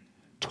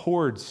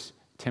 towards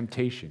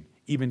temptation,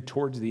 even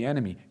towards the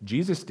enemy.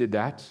 Jesus did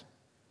that.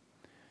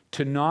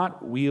 To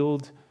not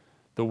wield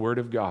the word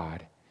of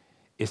God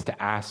is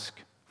to ask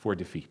for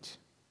defeat.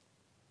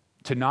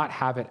 To not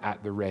have it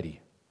at the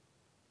ready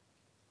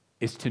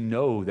is to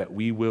know that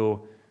we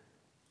will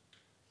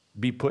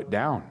be put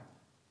down.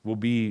 We'll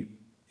be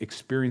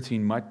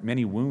experiencing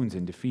many wounds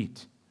and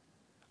defeat,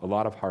 a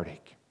lot of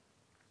heartache.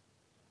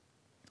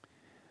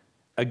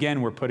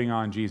 Again, we're putting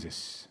on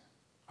Jesus,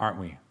 aren't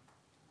we?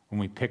 When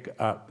we pick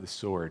up the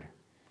sword.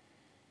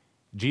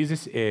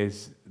 Jesus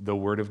is the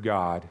Word of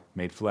God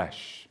made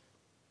flesh.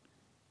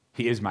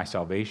 He is my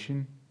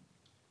salvation.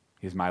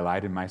 He is my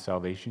light and my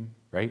salvation,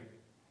 right?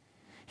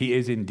 He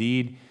is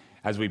indeed,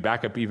 as we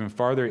back up even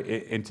farther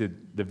into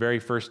the very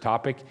first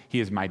topic,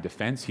 he is my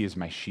defense, he is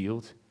my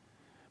shield.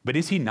 But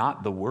is he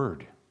not the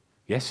Word?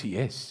 Yes, he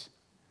is.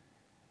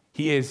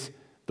 He is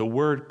the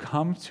Word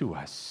come to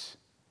us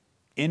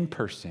in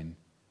person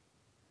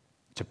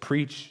to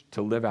preach,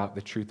 to live out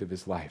the truth of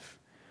his life.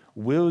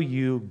 Will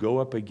you go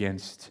up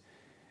against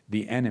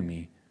the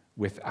enemy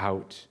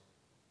without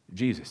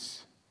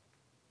Jesus?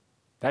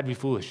 That'd be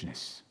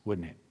foolishness,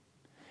 wouldn't it?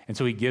 And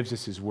so he gives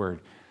us his word.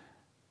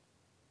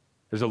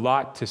 There's a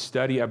lot to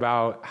study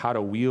about how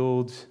to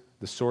wield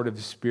the sword of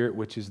the Spirit,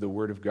 which is the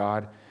word of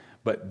God.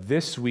 But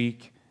this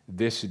week,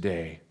 this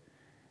day,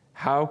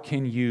 how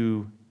can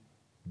you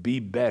be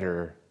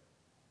better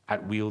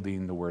at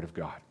wielding the word of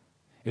God?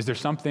 Is there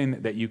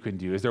something that you can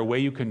do? Is there a way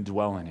you can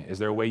dwell in it? Is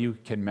there a way you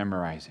can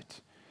memorize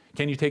it?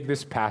 Can you take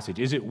this passage?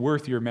 Is it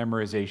worth your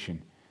memorization?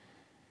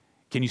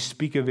 Can you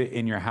speak of it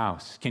in your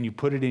house? Can you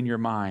put it in your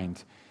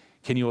mind?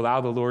 Can you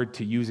allow the Lord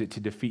to use it to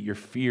defeat your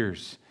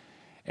fears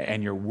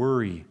and your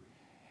worry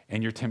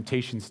and your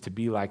temptations to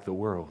be like the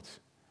world?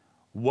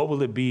 What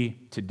will it be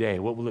today?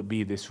 What will it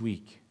be this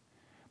week?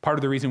 Part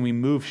of the reason we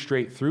move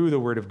straight through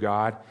the Word of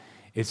God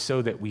is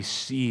so that we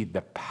see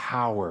the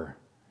power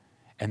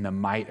and the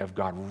might of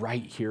God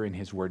right here in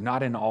his word,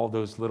 not in all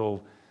those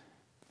little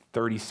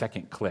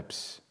 30-second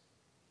clips.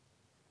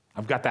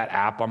 I've got that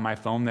app on my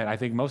phone that I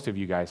think most of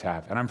you guys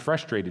have, and I'm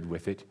frustrated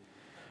with it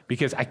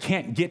because I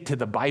can't get to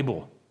the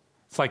Bible.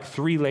 It's like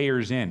 3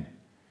 layers in.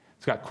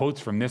 It's got quotes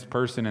from this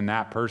person and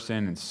that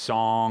person and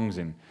songs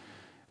and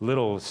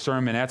little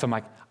sermonettes. I'm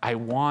like, I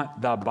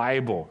want the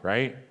Bible,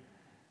 right?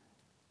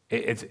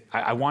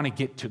 I want to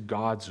get to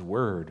God's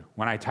word.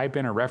 When I type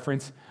in a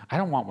reference, I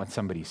don't want what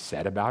somebody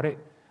said about it.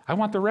 I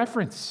want the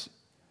reference.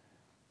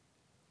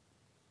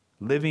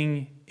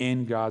 Living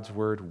in God's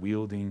word,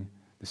 wielding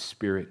the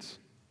Spirit,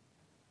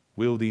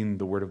 wielding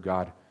the word of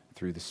God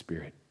through the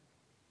Spirit.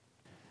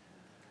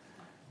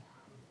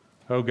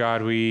 Oh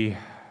God, we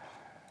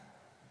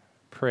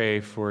pray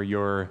for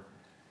your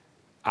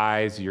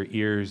eyes, your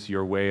ears,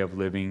 your way of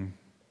living.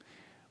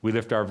 We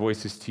lift our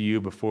voices to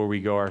you before we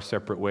go our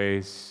separate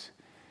ways,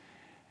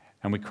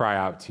 and we cry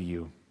out to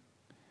you.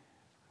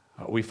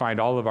 We find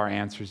all of our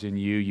answers in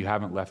you. You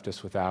haven't left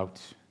us without.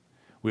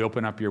 We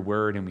open up your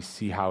word and we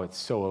see how it's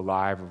so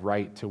alive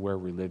right to where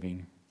we're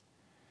living.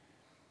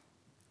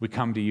 We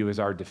come to you as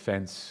our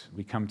defense.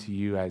 We come to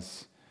you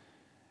as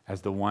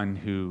the one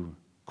who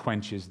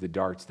quenches the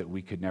darts that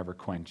we could never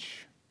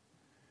quench.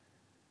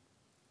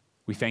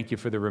 We thank you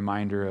for the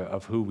reminder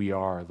of who we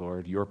are,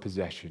 Lord, your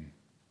possession.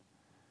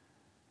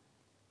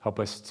 Help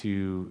us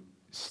to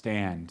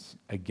stand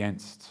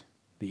against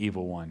the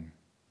evil one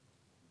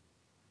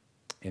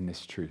in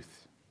this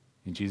truth.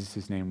 In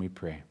Jesus' name we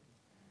pray.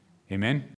 Amen.